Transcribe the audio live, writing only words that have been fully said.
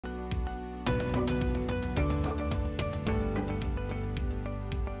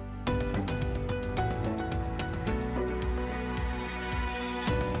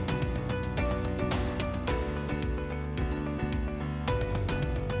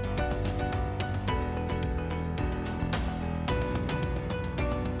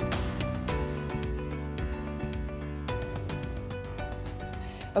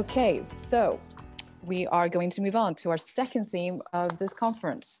Okay, so we are going to move on to our second theme of this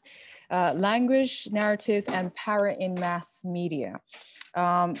conference, language, narrative, and power in mass media.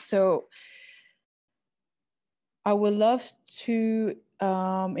 So I would love to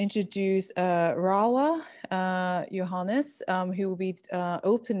introduce Rahwa Yohannes, who will be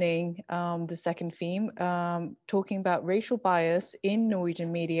opening the second theme, talking about racial bias in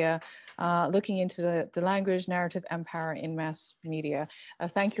Norwegian media, looking into the language, narrative, and power in mass media.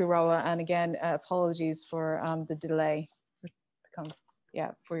 Thank you, Rahwa, and again, apologies for the delay.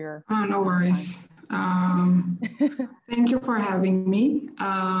 For your no worries. Thank you for having me.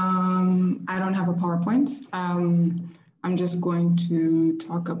 I don't have a PowerPoint. I'm just going to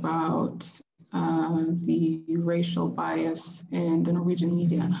talk about the racial bias in the Norwegian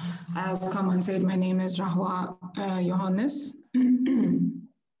media. As Kaman said, my name is Rahwa Yohannes,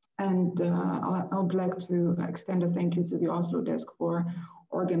 and I would like to extend a thank you to the Oslo desk for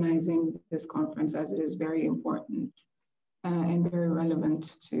organizing this conference, as it is very important and very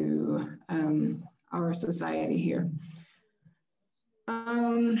relevant to our society here.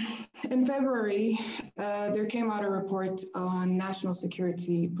 In February, there came out a report on national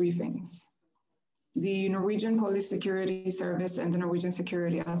security briefings. The Norwegian Police Security Service and the Norwegian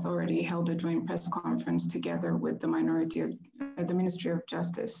Security Authority held a joint press conference together with the Ministry of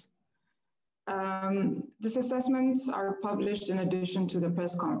Justice. These assessments are published in addition to the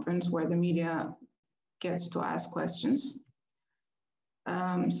press conference where the media gets to ask questions.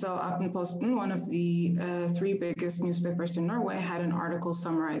 So Aftenposten, one of the three biggest newspapers in Norway, had an article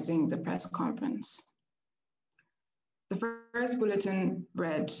summarizing the press conference. The first bulletin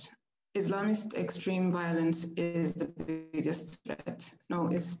read, Islamist extreme violence is the biggest threat. No,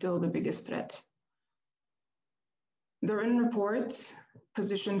 is still the biggest threat. The written report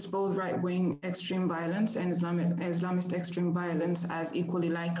positions both right-wing extreme violence and Islamist extreme violence as equally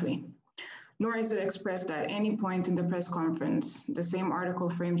likely. Nor is it expressed at any point in the press conference. The same article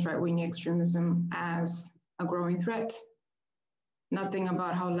frames right-wing extremism as a growing threat. Nothing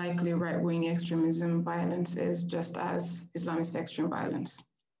about how likely right-wing extremism violence is, just as Islamist extreme violence.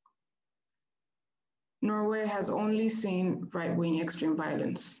 Norway has only seen right-wing extreme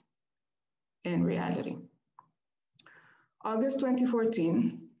violence in reality. August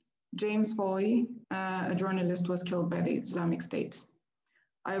 2014, James Foley, a journalist, was killed by the Islamic State.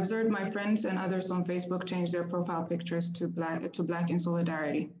 I observed my friends and others on Facebook change their profile pictures to Black in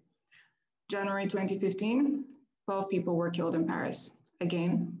solidarity. January 2015, 12 people were killed in Paris,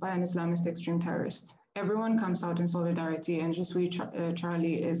 again by an Islamist extreme terrorist. Everyone comes out in solidarity and Je suis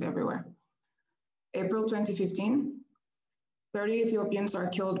Charlie is everywhere. April 2015, 30 Ethiopians are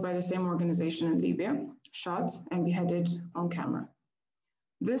killed by the same organization in Libya, shot and beheaded on camera.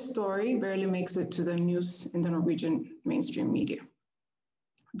 This story barely makes it to the news in the Norwegian mainstream media.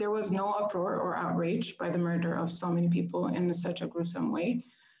 There was no uproar or outrage by the murder of so many people in such a gruesome way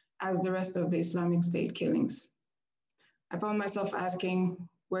as the rest of the Islamic State killings. I found myself asking,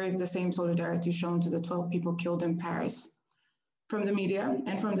 where is the same solidarity shown to the 12 people killed in Paris from the media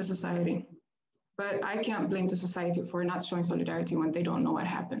and from the society? But I can't blame the society for not showing solidarity when they don't know what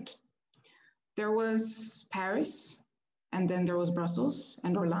happened. There was Paris, and then there was Brussels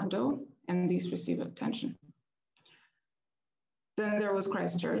and Orlando, and these received attention. Then there was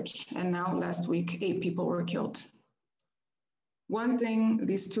Christchurch, and now last week, 8 people were killed. One thing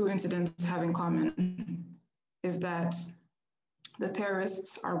these two incidents have in common is that the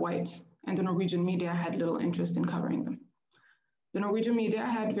terrorists are white, and the Norwegian media had little interest in covering them. The Norwegian media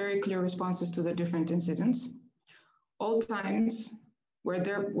had very clear responses to the different incidents. All times where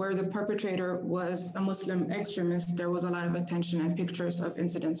the perpetrator was a Muslim extremist, there was a lot of attention and pictures of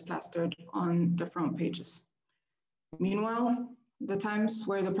incidents plastered on the front pages. Meanwhile, the times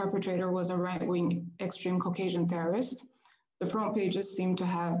where the perpetrator was a right-wing extreme Caucasian terrorist, the front pages seemed to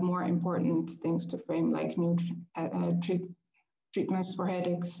have more important things to frame, like new treatments for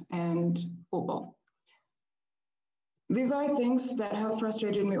headaches and football. These are things that have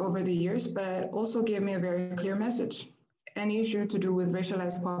frustrated me over the years, but also gave me a very clear message. Any issue to do with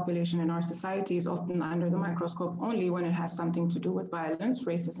racialized population in our society is often under the microscope only when it has something to do with violence,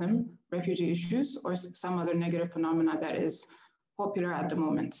 racism, refugee issues, or some other negative phenomena that is popular at the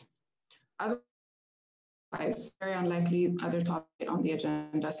moment. Otherwise, very unlikely other topic on the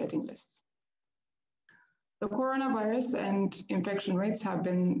agenda setting list. The coronavirus and infection rates have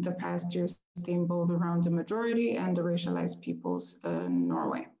been the past year's theme both around the majority and the racialized peoples in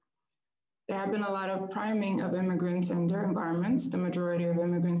Norway. There have been a lot of priming of immigrants and their environments. The majority of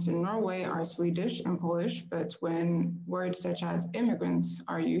immigrants in Norway are Swedish and Polish, but when words such as immigrants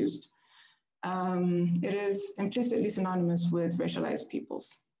are used, It is implicitly synonymous with racialized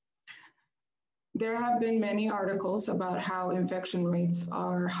peoples. There have been many articles about how infection rates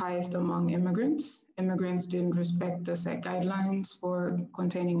are highest among immigrants. Immigrants didn't respect the set guidelines for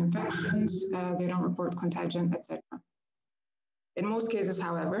containing infections. They don't report contagion, etc. In most cases,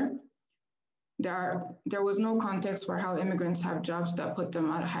 however, there was no context for how immigrants have jobs that put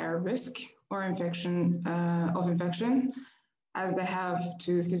them at higher risk or infection, as they have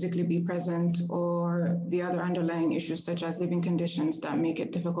to physically be present, or the other underlying issues such as living conditions that make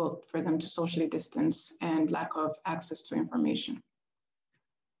it difficult for them to socially distance and lack of access to information.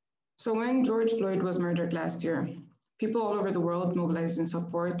 So when George Floyd was murdered last year, people all over the world mobilized in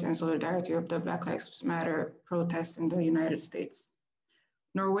support and solidarity of the Black Lives Matter protests in the United States.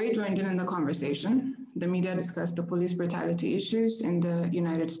 Norway joined in the conversation. The media discussed the police brutality issues in the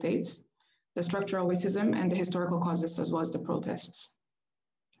United States, the structural racism, and the historical causes, as well as the protests.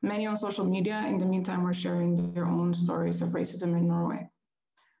 Many on social media, in the meantime, were sharing their own stories of racism in Norway.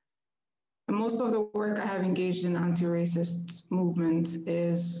 And most of the work I have engaged in anti-racist movement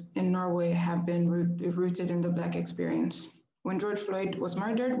is in Norway have been rooted in the Black experience. When George Floyd was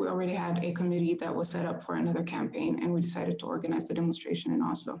murdered, we already had a committee that was set up for another campaign, and we decided to organize the demonstration in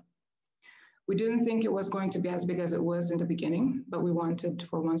Oslo. We didn't think it was going to be as big as it was in the beginning, but we wanted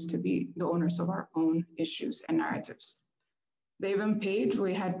for once to be the owners of our own issues and narratives. The event page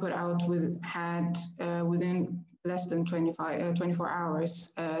we had put out had within less than 24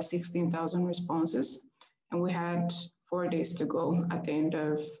 hours, 16,000 responses, and we had 4 days to go at the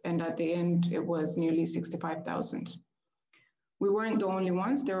end it was nearly 65,000. We weren't the only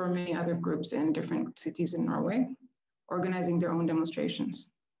ones. There were many other groups in different cities in Norway organizing their own demonstrations.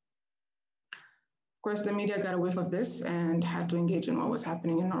 Of course, the media got a whiff of this and had to engage in what was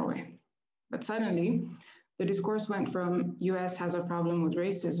happening in Norway. But suddenly, the discourse went from US has a problem with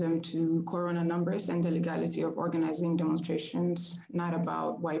racism to corona numbers and the legality of organizing demonstrations, not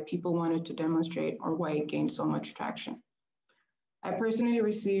about why people wanted to demonstrate or why it gained so much traction. I personally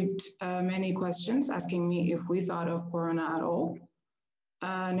received many questions asking me if we thought of corona at all.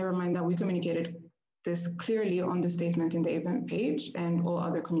 Never mind that we communicated this clearly on the statement in the event page and all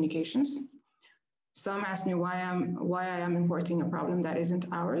other communications. Some asked me why I am importing a problem that isn't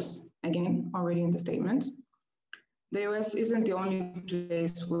ours, again, already in the statement. The US isn't the only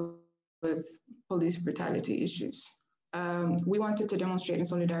place with police brutality issues. We wanted to demonstrate in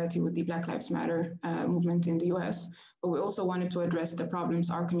solidarity with the Black Lives Matter movement in the US, but we also wanted to address the problems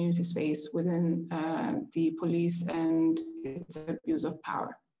our communities face within the police and its abuse of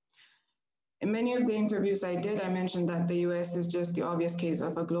power. In many of the interviews I did, I mentioned that the US is just the obvious case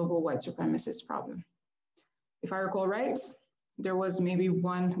of a global white supremacist problem. If I recall right, there was maybe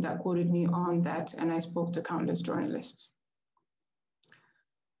one that quoted me on that, and I spoke to countless journalists.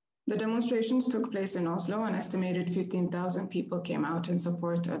 The demonstrations took place in Oslo. An estimated 15,000 people came out in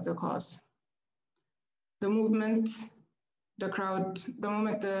support of the cause. The moment the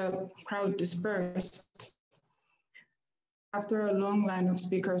crowd dispersed, after a long line of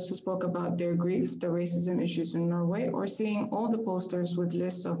speakers who spoke about their grief, the racism issues in Norway, or seeing all the posters with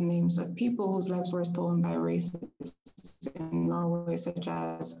lists of names of people whose lives were stolen by racists in Norway, such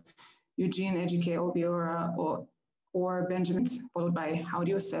as Eugene Ejike Obiora or Benjamin, followed by how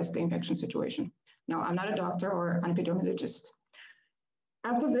do you assess the infection situation? Now, I'm not a doctor or an epidemiologist.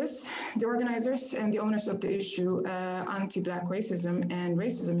 After this, the organizers and the owners of the issue, anti-Black racism and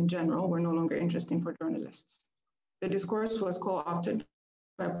racism in general, were no longer interesting for journalists. The discourse was co-opted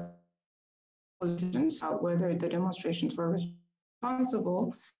by politicians about whether the demonstrations were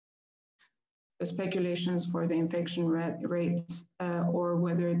responsible, the speculations for the infection rate, or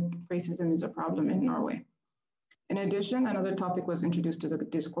whether racism is a problem in Norway. In addition, another topic was introduced to the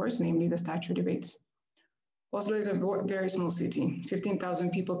discourse, namely the statue debates. Oslo is a very small city.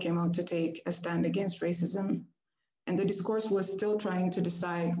 15,000 people came out to take a stand against racism, and the discourse was still trying to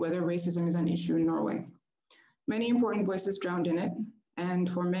decide whether racism is an issue in Norway. Many important voices drowned in it, and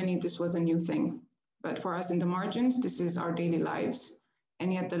for many, this was a new thing. But for us in the margins, this is our daily lives,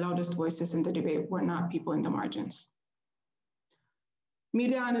 and yet the loudest voices in the debate were not people in the margins.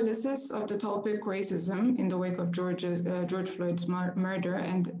 Media analysis of the topic racism in the wake of George Floyd's murder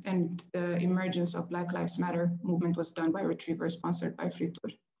and the emergence of Black Lives Matter movement was done by Retriever, sponsored by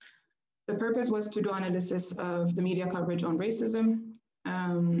Fritur. The purpose was to do analysis of the media coverage on racism,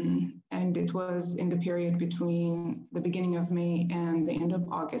 and it was in the period between the beginning of May and the end of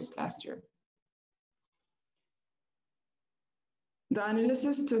August last year. The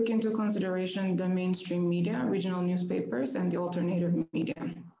analysis took into consideration the mainstream media, regional newspapers, and the alternative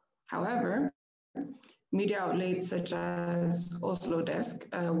media. However, Media outlets such as Oslo Desk,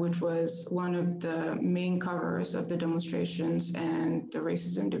 which was one of the main covers of the demonstrations and the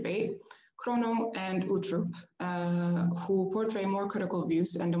racism debate, Chrono and Utrup, who portray more critical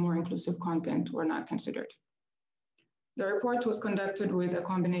views and a more inclusive content, were not considered. The report was conducted with a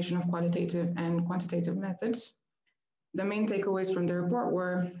combination of qualitative and quantitative methods. The main takeaways from the report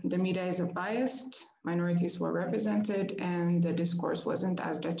were the media isn't biased, minorities were represented, and the discourse wasn't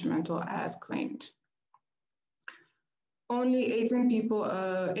as detrimental as claimed. Only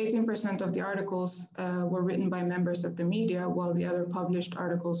 18% of the articles were written by members of the media, while the other published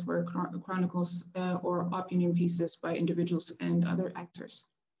articles were chronicles or opinion pieces by individuals and other actors.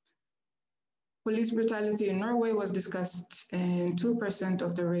 Police brutality in Norway was discussed in 2%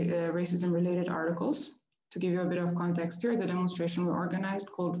 of the racism-related articles. To give you a bit of context here, the demonstration we organized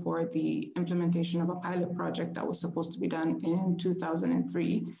called for the implementation of a pilot project that was supposed to be done in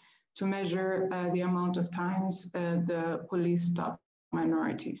 2003 to measure the amount of times the police stop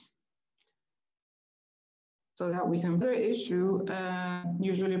minorities. So that we can, another issue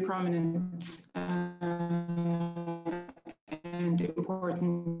usually prominent and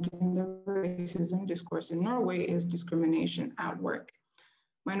important in the racism discourse in Norway is discrimination at work.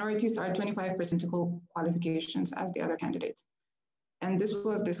 Minorities are 25% equal qualifications as the other candidates. And this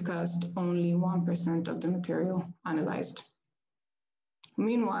was discussed only 1% of the material analyzed.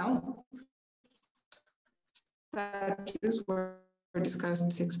 Meanwhile, statues were discussed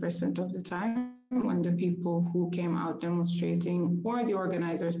 6% of the time when the people who came out demonstrating or the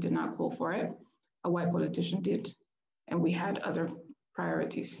organizers did not call for it. A white politician did, and we had other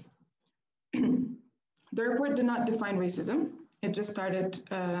priorities. The report did not define racism. It just stated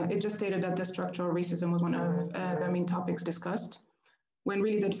that the structural racism was one of the main topics discussed, when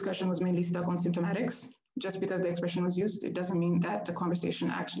really the discussion was mainly stuck on symptomatics. Just because the expression was used, it doesn't mean that the conversation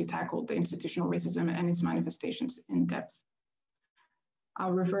actually tackled the institutional racism and its manifestations in depth.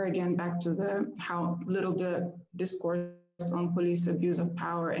 I'll refer again back to how little the discourse on police abuse of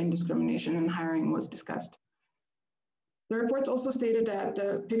power and discrimination in hiring was discussed. The report also stated that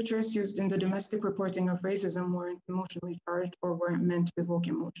the pictures used in the domestic reporting of racism weren't emotionally charged or weren't meant to evoke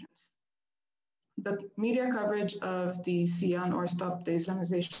emotions. The media coverage of the Sian, or Stop the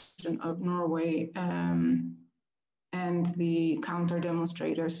Islamization of Norway, and the counter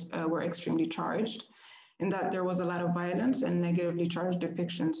demonstrators were extremely charged, in that there was a lot of violence and negatively charged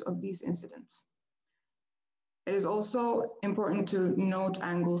depictions of these incidents. It is also important to note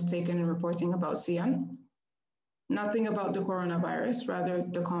angles taken in reporting about Sian. Nothing about the coronavirus, rather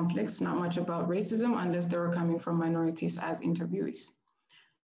the conflicts, not much about racism unless they were coming from minorities as interviewees.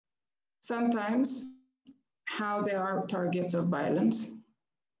 Sometimes how they are targets of violence,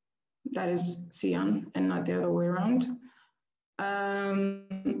 that is Sian and not the other way around.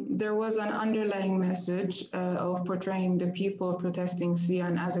 There was an underlying message of portraying the people protesting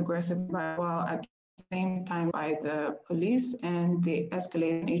Sian as aggressive while at the same time by the police, and the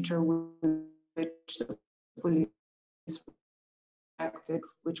escalated nature with which the police acted,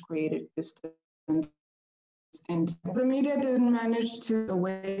 which created distance. And the media didn't manage to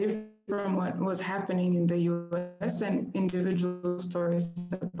away from what was happening in the US and individual stories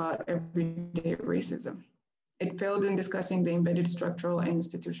about everyday racism. It failed in discussing the embedded structural and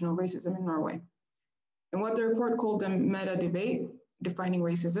institutional racism in Norway. And what the report called a meta debate, defining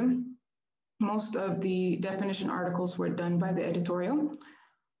racism, most of the definition articles were done by the editorial,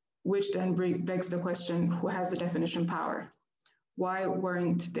 which then begs the question, who has the definition power? Why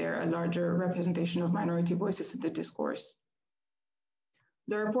weren't there a larger representation of minority voices in the discourse?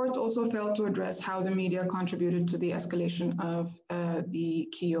 The report also failed to address how the media contributed to the escalation of the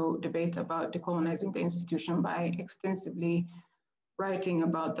keynote debate about decolonizing the institution by extensively writing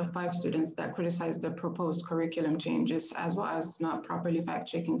about the 5 students that criticized the proposed curriculum changes, as well as not properly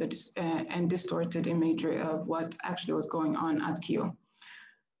fact-checking and distorted imagery of what actually was going on at keynote,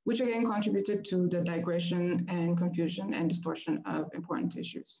 which again contributed to the digression and confusion and distortion of important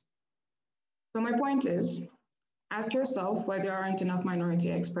issues. So my point is, ask yourself why there aren't enough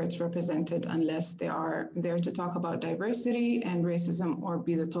minority experts represented unless they are there to talk about diversity and racism or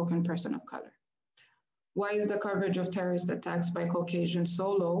be the token person of color. Why is the coverage of terrorist attacks by Caucasians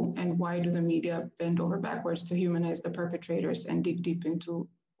so low, and why do the media bend over backwards to humanize the perpetrators and dig deep into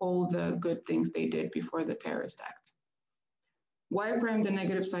all the good things they did before the terrorist act? Why prime the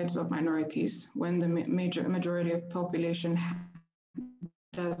negative sides of minorities when the majority of population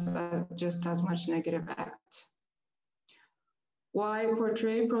does just as much negative acts? Why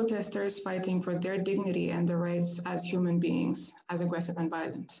portray protesters fighting for their dignity and their rights as human beings as aggressive and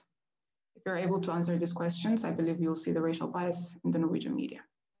violent? If you're able to answer these questions, I believe you'll see the racial bias in the Norwegian media.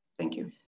 Thank you.